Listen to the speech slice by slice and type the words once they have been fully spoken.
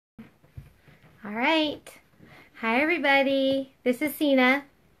All right. Hi, everybody. This is Sina.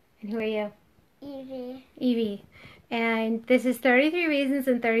 And who are you? Evie. Evie. And this is 33 Reasons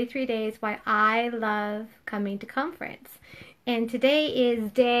in 33 Days Why I Love Coming to Conference. And today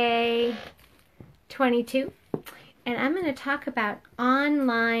is day 22. And I'm going to talk about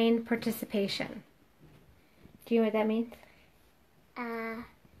online participation. Do you know what that means?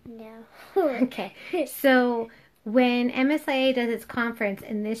 No. Okay. So when MSIA does its conference,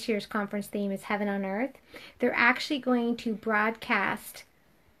 and this year's conference theme is Heaven on Earth, they're actually going to broadcast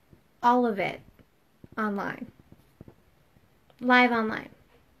all of it online. Live online.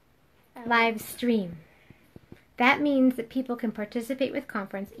 Live stream. That means that people can participate with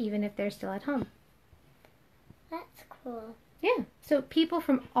conference even if they're still at home. That's cool. Yeah, so people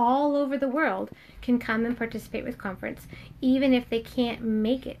from all over the world can come and participate with conference, even if they can't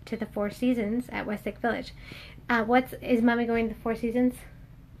make it to the Four Seasons at Westlake Village. Is Mommy going to the Four Seasons?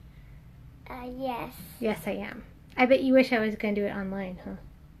 Yes. Yes, I am. I bet you wish I was going to do it online,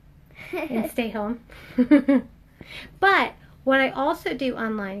 huh? And stay home. But what I also do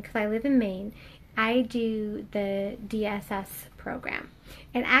online, because I live in Maine, I do the DSS program.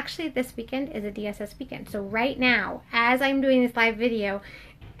 And actually this weekend is a DSS weekend. So right now, as I'm doing this live video,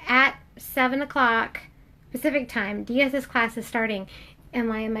 at 7 o'clock Pacific time, DSS class is starting.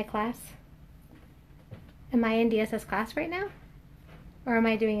 Am I in my class? Am I in DSS class right now? Or am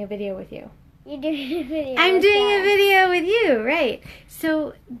I doing a video with you? You're doing a video. I'm doing a video with you, right?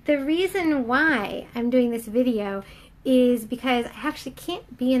 So the reason why I'm doing this video is because I actually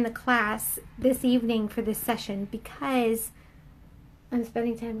can't be in the class this evening for this session because I'm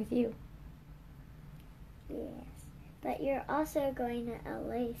spending time with you. Yes. But you're also going to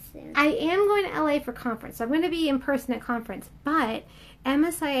LA soon. I am going to LA for conference. So I'm going to be in person at conference. But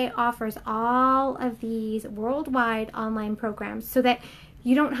MSIA offers all of these worldwide online programs so that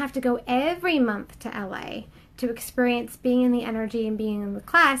you don't have to go every month to LA to experience being in the energy and being in the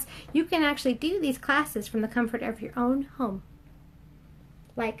class. You can actually do these classes from the comfort of your own home.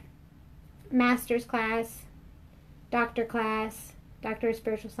 Like master's class, doctor class, Doctor of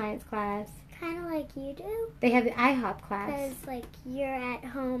Spiritual Science class. Kind of like you do. They have the IHOP class. Because, like, you're at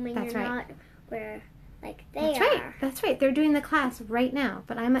home and That's you're right. not where, like, they That's are. right. That's right. They're doing the class right now,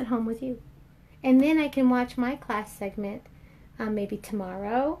 but I'm at home with you. And then I can watch my class segment maybe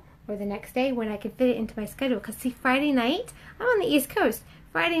tomorrow or the next day when I can fit it into my schedule. Because, see, Friday night, I'm on the East Coast.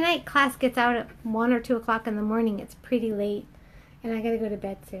 Friday night, class gets out at 1 or 2 o'clock in the morning. It's pretty late. And I got to go to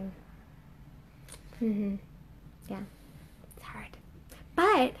bed soon. Yeah. It's hard.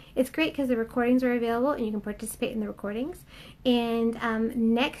 But it's great because the recordings are available and you can participate in the recordings. And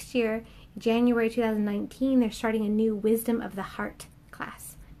next year, January 2019, they're starting a new Wisdom of the Heart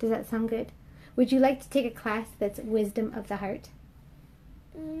class. Does that sound good? Would you like to take a class that's Wisdom of the Heart?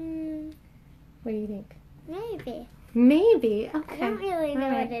 What do you think? Maybe. Maybe. Okay. I don't really know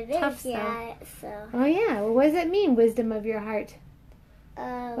right. what it Tough is yet, so. Oh, yeah. Well, what does it mean, Wisdom of your Heart?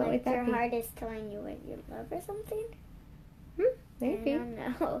 What would Like that your be? heart is telling you what you love or something? Maybe. I don't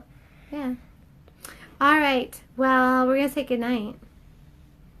know. Yeah. All right. Well, we're going to say goodnight.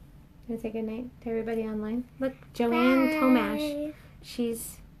 Going to say goodnight to everybody online. Look, Joanne Bye. Tomash.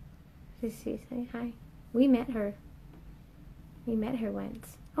 She's saying hi. We met her. We met her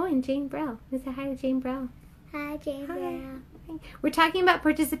once. Oh, and Jane Brell. Let's say hi to Jane Brell. Hi, Jane Hi. Brown. We're talking about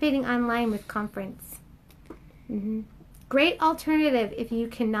participating online with conference. Great alternative if you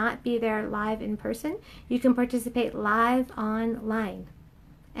cannot be there live in person. You can participate live online.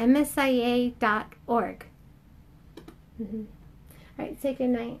 MSIA.org. All right, say good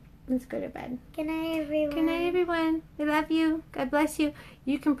night. Let's go to bed. Good night, everyone. Good night, everyone. We love you. God bless you.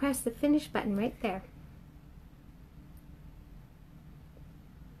 You can press the finish button right there.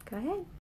 Go ahead.